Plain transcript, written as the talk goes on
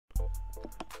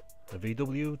A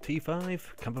VW T5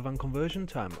 campervan conversion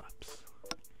time lapse.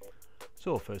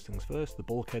 So first things first, the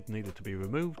bulkhead needed to be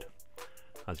removed.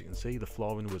 As you can see, the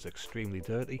flooring was extremely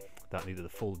dirty. That needed a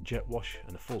full jet wash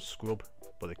and a full scrub,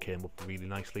 but it came up really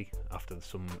nicely after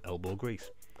some elbow grease.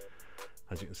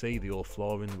 As you can see, the old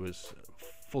flooring was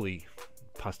fully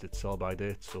past its sell-by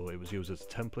date, so it was used as a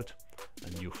template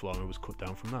and new flooring was cut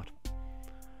down from that.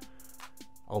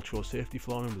 Ultra safety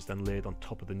flooring was then laid on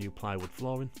top of the new plywood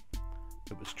flooring.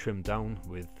 It was trimmed down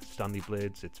with Stanley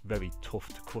blades. It's very tough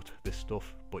to cut this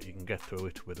stuff, but you can get through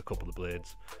it with a couple of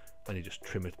blades and you just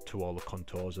trim it to all the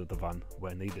contours of the van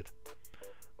where needed.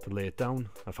 To lay it down,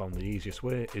 I found the easiest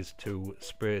way is to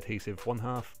spray adhesive one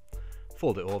half,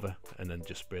 fold it over and then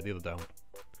just spray the other down.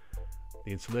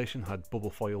 The insulation had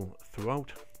bubble foil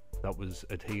throughout. That was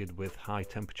adhered with high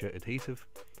temperature adhesive.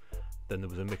 Then there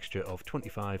was a mixture of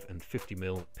 25 and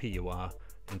 50mm PUR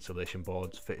insulation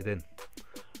boards fitted in.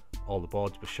 All the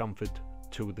boards were chamfered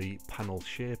to the panel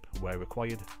shape where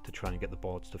required to try and get the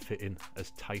boards to fit in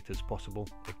as tight as possible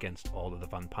against all of the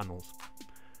van panels.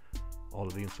 All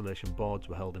of the insulation boards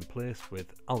were held in place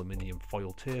with aluminium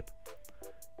foil tape.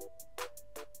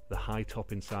 The high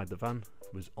top inside the van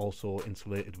was also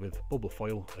insulated with bubble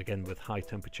foil, again with high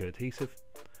temperature adhesive.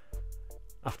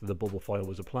 After the bubble foil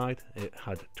was applied, it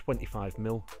had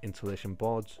 25mm insulation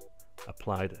boards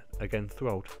applied again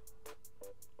throughout,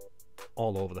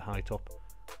 all over the high top,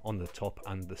 on the top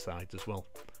and the sides as well,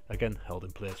 again held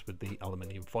in place with the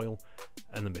aluminium foil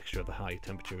and the mixture of the high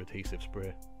temperature adhesive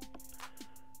spray.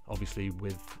 Obviously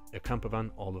with a campervan,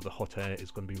 all of the hot air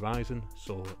is going to be rising,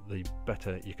 so the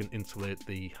better you can insulate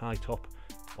the high top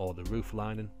or the roof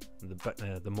lining,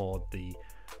 the more the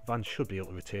van should be able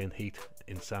to retain heat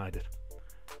inside it.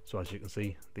 So as you can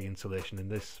see, the insulation in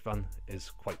this van is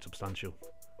quite substantial.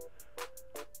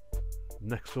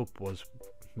 Next up was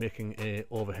making a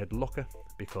overhead locker,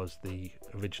 because the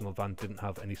original van didn't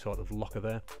have any sort of locker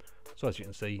there. So as you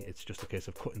can see, it's just a case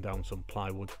of cutting down some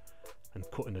plywood and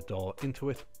cutting a door into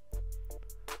it.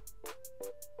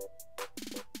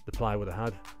 The plywood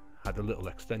I had a little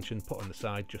extension put on the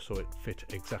side just so it fit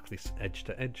exactly edge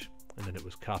to edge, and then it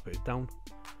was carpeted down,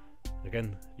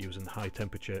 again using high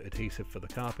temperature adhesive for the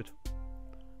carpet.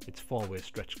 It's 4-way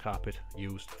stretch carpet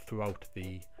used throughout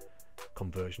the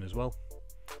conversion as well.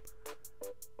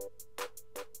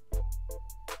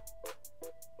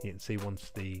 You can see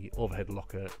once the overhead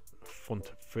locker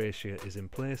front fascia is in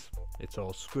place, it's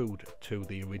all screwed to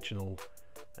the original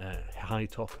high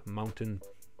top mounting,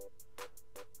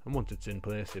 and once it's in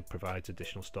place it provides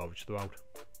additional storage throughout.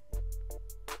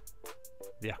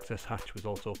 The access hatch was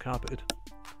also carpeted,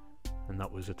 and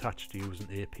that was attached using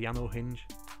a piano hinge,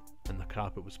 and the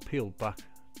carpet was peeled back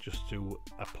just to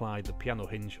apply the piano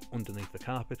hinge underneath the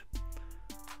carpet.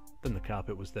 Then the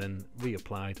carpet was then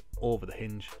reapplied over the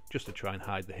hinge just to try and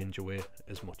hide the hinge away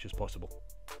as much as possible.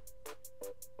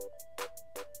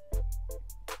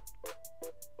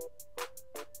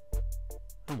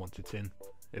 And once it's in,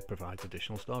 it provides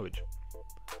additional storage.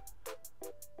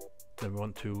 Then we're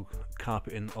on to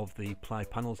carpeting of the ply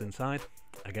panels inside.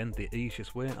 Again, the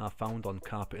easiest way I found on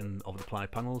carpeting of the ply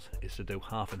panels is to do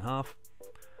half and half.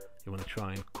 You want to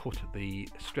try and cut the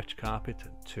stretch carpet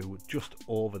to just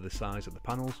over the size of the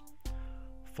panels,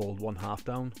 fold one half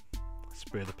down,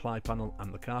 spray the ply panel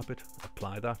and the carpet,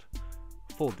 apply that,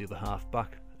 fold the other half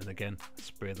back, and again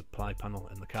spray the ply panel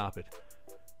and the carpet.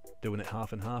 Doing it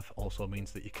half and half also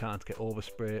means that you can't get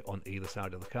overspray on either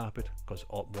side of the carpet, because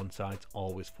one side's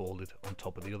always folded on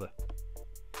top of the other.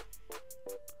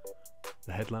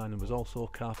 The headlining was also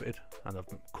carpeted, and I've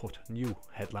cut new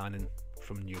headlining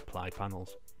from new ply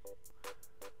panels.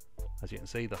 As you can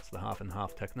see, that's the half and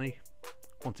half technique.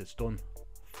 Once it's done,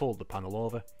 fold the panel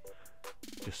over,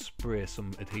 just spray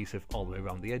some adhesive all the way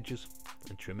around the edges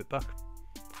and trim it back.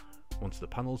 Once the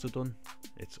panels are done,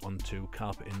 it's on to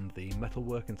carpeting the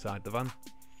metalwork inside the van.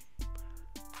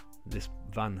 This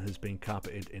van has been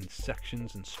carpeted in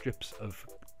sections and strips of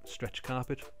stretch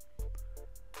carpet.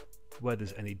 Where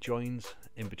there's any joins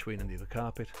in between any of the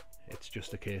carpet, it's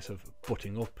just a case of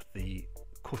butting up the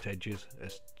cut edges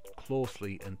as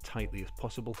closely and tightly as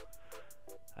possible,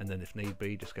 and then if need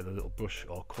be just get a little brush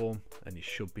or comb and you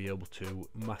should be able to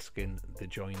mask in the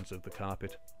joins of the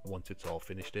carpet once it's all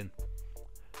finished in.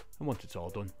 And once it's all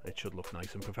done, it should look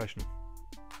nice and professional.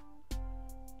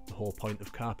 The whole point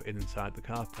of carpeting inside the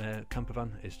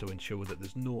campervan is to ensure that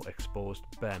there's no exposed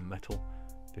bare metal,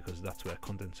 because that's where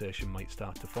condensation might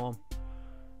start to form.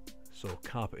 So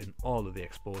carpeting all of the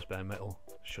exposed bare metal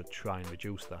should try and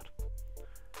reduce that.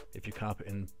 If you're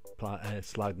carpeting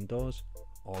sliding doors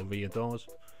or rear doors,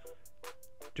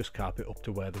 just carpet up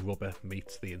to where the rubber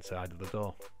meets the inside of the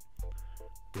door.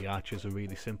 The arches are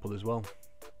really simple as well,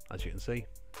 as you can see,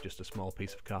 just a small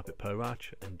piece of carpet per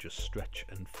arch and just stretch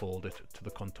and fold it to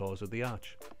the contours of the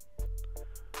arch.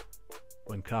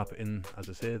 When carpeting, as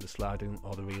I say, the sliding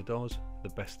or the rear doors, the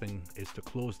best thing is to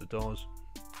close the doors,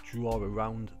 draw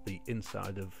around the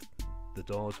inside of the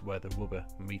doors where the rubber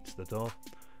meets the door,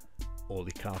 or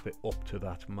the carpet up to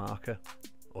that marker.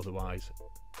 Otherwise,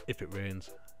 if it rains,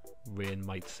 rain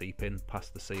might seep in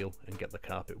past the seal and get the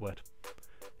carpet wet.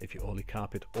 If you only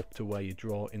carpet up to where you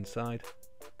draw inside,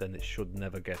 then it should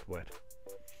never get wet.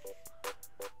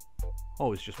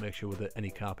 Always just make sure that any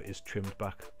carpet is trimmed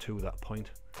back to that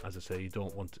point. As I say, you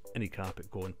don't want any carpet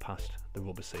going past the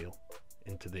rubber seal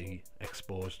into the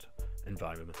exposed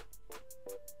environment.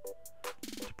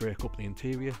 To break up the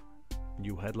interior,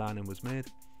 new headlining was made,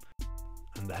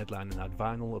 and the headlining had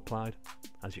vinyl applied,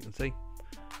 as you can see.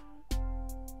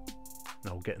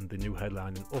 Now getting the new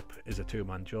headlining up is a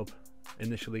two-man job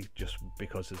initially, just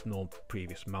because there's no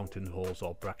previous mounting holes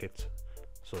or brackets,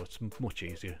 so it's much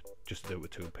easier just to do it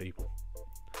with two people.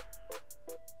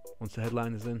 Once the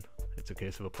headline is in, it's a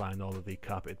case of applying all of the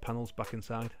carpeted panels back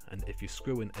inside, and if you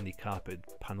screw in any carpeted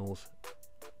panels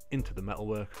into the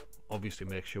metalwork, obviously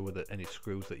make sure that any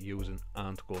screws that you're using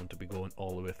aren't going to be going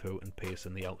all the way through and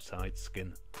piercing the outside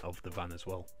skin of the van as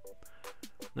well.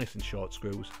 Nice and short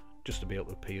screws, just to be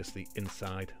able to pierce the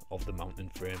inside of the mounting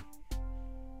frame.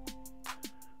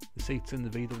 The seats in the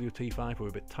VW T5 were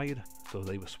a bit tired, so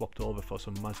they were swapped over for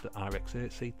some Mazda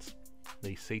RX-8 seats.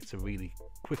 These seats are really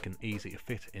quick and easy to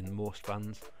fit in most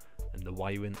vans, and the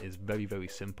wiring is very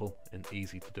simple and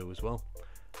easy to do as well.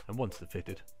 And once they're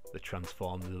fitted, they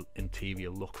transform the interior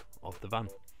look of the van.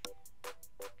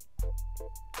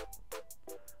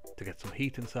 To get some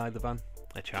heat inside the van,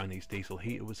 a Chinese diesel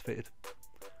heater was fitted.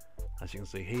 As you can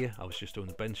see here, I was just doing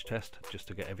a bench test just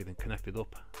to get everything connected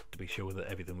up to be sure that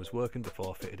everything was working before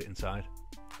I fitted it inside.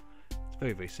 It's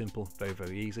very simple,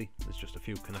 very easy. There's just a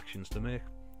few connections to make.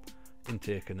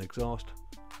 Intake and exhaust,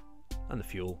 and the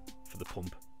fuel for the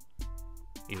pump,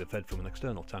 either fed from an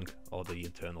external tank or the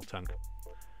internal tank.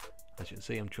 As you can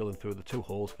see, I'm drilling through the two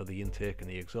holes for the intake and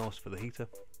the exhaust for the heater,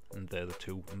 and they're the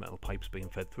two metal pipes being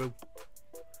fed through.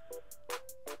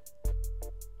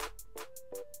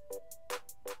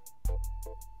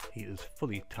 Heater's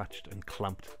fully attached and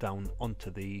clamped down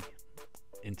onto the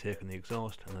intake and the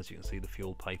exhaust, and as you can see, the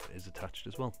fuel pipe is attached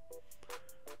as well.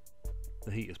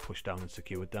 The heat is pushed down and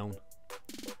secured down.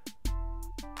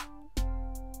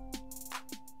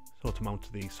 So to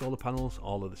mount the solar panels,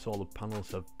 all of the solar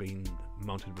panels have been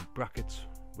mounted with brackets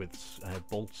with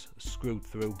bolts screwed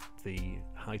through the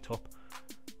high top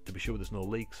to be sure there's no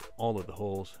leaks. All of the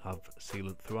holes have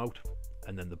sealant throughout,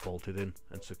 and then they're bolted in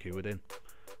and secured in.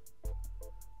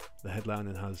 The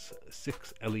headlining has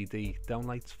 6 LED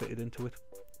downlights fitted into it.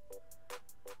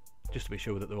 Just to be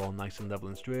sure that they're all nice and level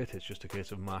and straight, it's just a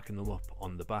case of marking them up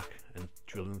on the back and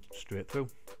drilling straight through.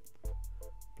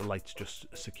 The lights just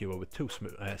secure with two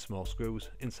small screws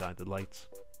inside the lights,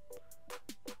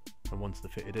 and once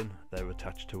they're fitted in, they're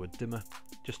attached to a dimmer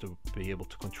just to be able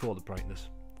to control the brightness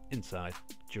inside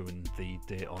during the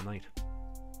day or night.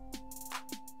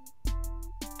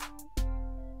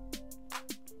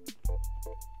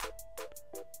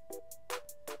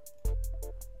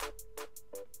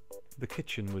 The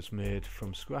kitchen was made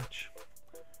from scratch.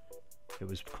 It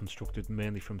was constructed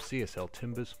mainly from CSL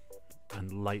timbers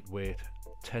and lightweight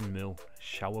 10mm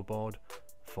shower board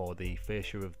for the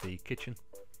fascia of the kitchen.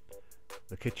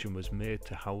 The kitchen was made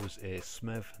to house a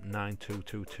SMEV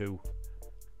 9222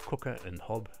 cooker and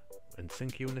hob and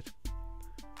sink unit,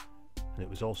 and it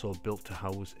was also built to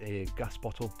house a gas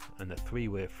bottle and a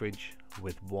 3-way fridge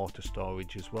with water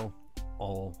storage as well,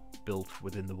 all built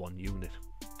within the one unit.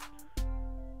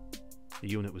 The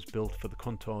unit was built for the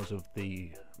contours of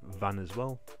the van as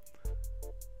well.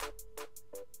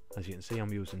 As you can see,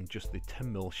 I'm using just the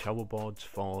 10mm shower boards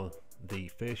for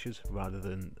the fascias rather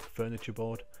than furniture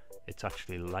board. It's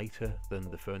actually lighter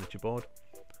than the furniture board,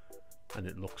 and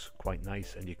it looks quite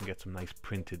nice, and you can get some nice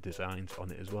printed designs on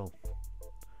it as well.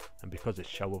 And because it's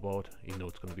shower board, you know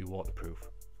it's going to be waterproof.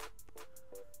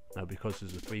 Now, because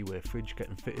there's a 3-way fridge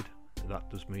getting fitted, that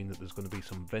does mean that there's going to be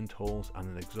some vent holes and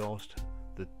an exhaust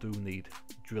that do need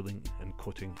drilling and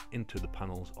cutting into the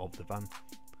panels of the van.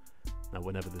 Now,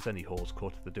 whenever there's any holes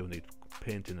cut, they do need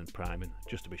painting and priming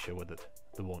just to be sure that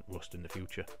they won't rust in the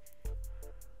future.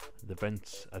 The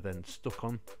vents are then stuck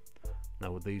on.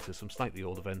 Now, these are some slightly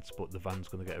older vents, but the van's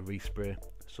going to get a respray,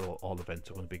 so all the vents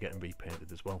are going to be getting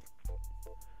repainted as well.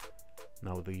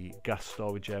 Now, the gas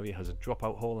storage area has a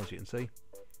dropout hole, as you can see,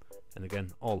 and again,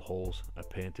 all holes are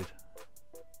painted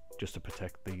just to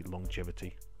protect the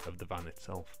longevity of the van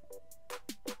itself.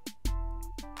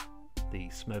 The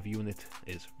SMEV unit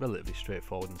is relatively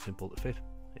straightforward and simple to fit.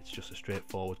 It's just a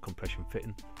straightforward compression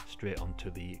fitting straight onto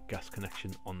the gas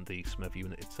connection on the SMEV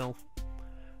unit itself,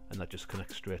 and that just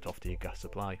connects straight off to your gas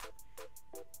supply.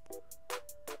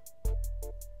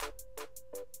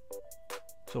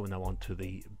 So we're now on to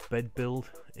the bed build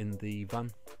in the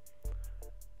van.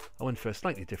 I went for a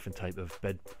slightly different type of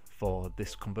bed for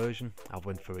this conversion. I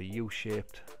went for a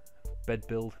U-shaped bed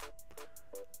build.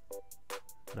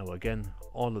 Now again,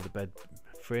 all of the bed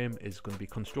frame is going to be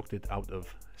constructed out of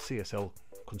CSL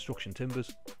construction timbers,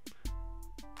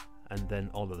 and then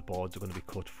all of the boards are going to be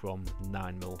cut from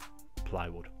 9mm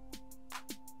plywood.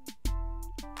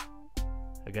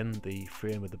 Again, the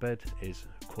frame of the bed is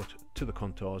cut to the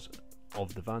contours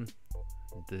of the van.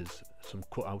 There's some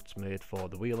cutouts made for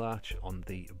the wheel arch on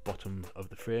the bottom of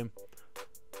the frame,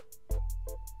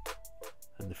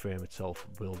 and the frame itself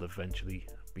will eventually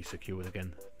be secured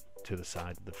again to the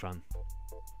side of the van.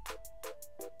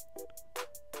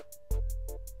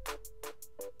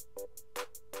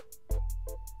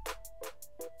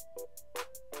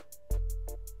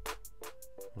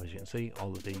 As you can see,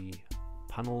 all of the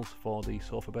panels for the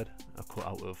sofa bed are cut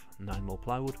out of 9mm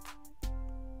plywood.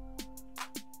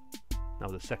 Now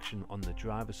the section on the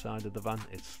driver's side of the van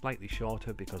is slightly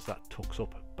shorter because that tucks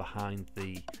up behind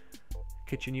the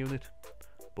kitchen unit,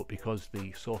 but because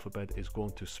the sofa bed is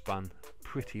going to span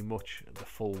pretty much the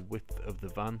full width of the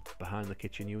van behind the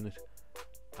kitchen unit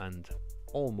and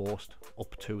almost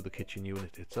up to the kitchen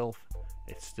unit itself,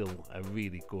 it's still a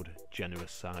really good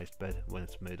generous sized bed when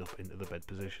it's made up into the bed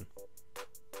position.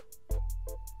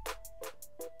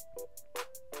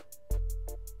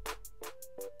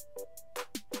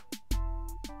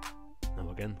 Now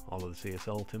again, all of the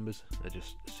CSL timbers are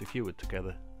just secured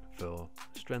together for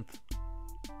strength.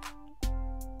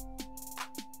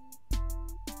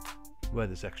 Where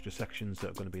there's extra sections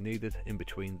that are going to be needed in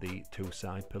between the two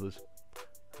side pillars,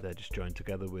 they're just joined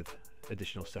together with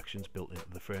additional sections built into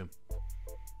the frame.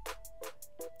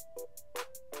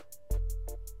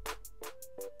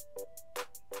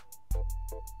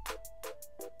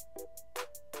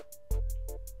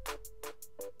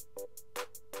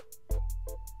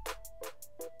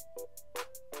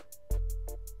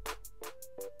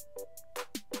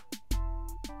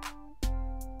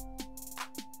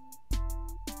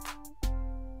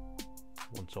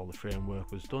 Once all the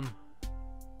framework was done,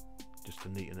 just to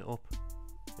neaten it up,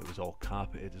 it was all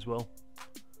carpeted as well,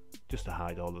 just to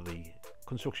hide all of the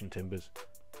construction timbers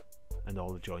and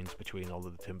all the joints between all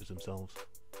of the timbers themselves.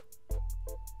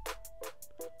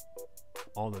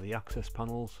 All of the access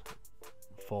panels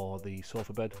for the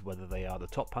sofa bed, whether they are the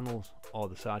top panels or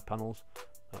the side panels,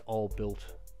 are all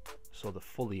built so they're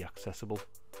fully accessible.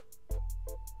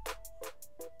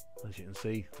 As you can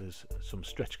see, there's some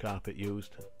stretch carpet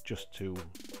used just to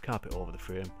carpet over the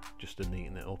frame, just to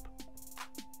neaten it up.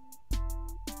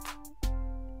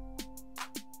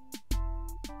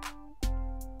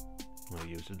 I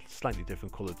used a slightly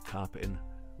different coloured carpeting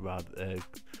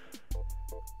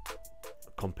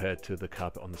compared to the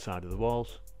carpet on the side of the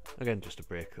walls, again just to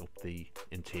break up the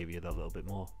interior a little bit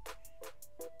more.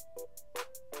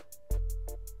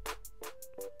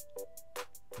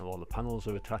 All the panels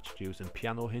are attached using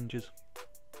piano hinges,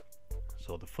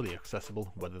 so they're fully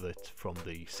accessible, whether it's from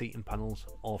the seating panels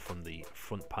or from the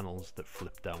front panels that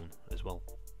flip down as well.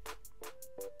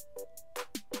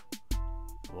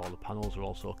 All the panels are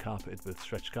also carpeted with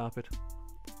stretch carpet,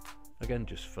 again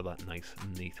just for that nice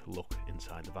neat look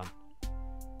inside the van.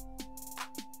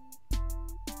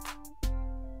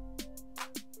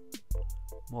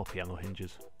 More piano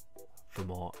hinges for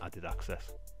more added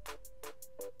access.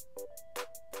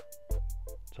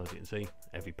 So as you can see,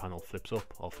 every panel flips up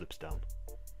or flips down.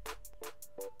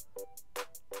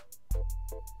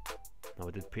 Now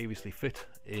I did previously fit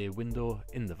a window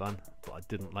in the van, but I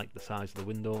didn't like the size of the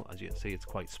window. As you can see, it's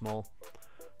quite small,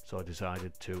 so I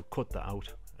decided to cut that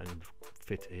out and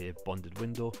fit a bonded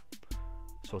window.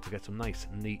 So to get some nice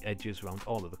neat edges around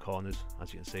all of the corners,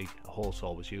 as you can see, a hole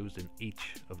saw was used in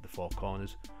each of the four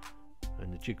corners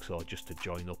and the jigsaw just to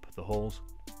join up the holes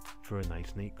for a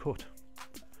nice neat cut.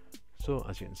 So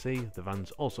as you can see, the van's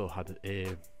also had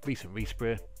a recent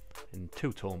respray in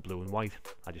two-tone blue and white.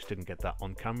 I just didn't get that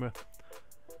on camera.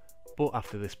 But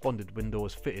after this bonded window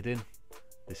was fitted in,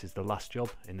 this is the last job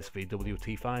in this VW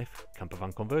T5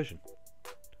 campervan conversion.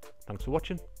 Thanks for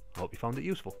watching. I hope you found it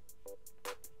useful.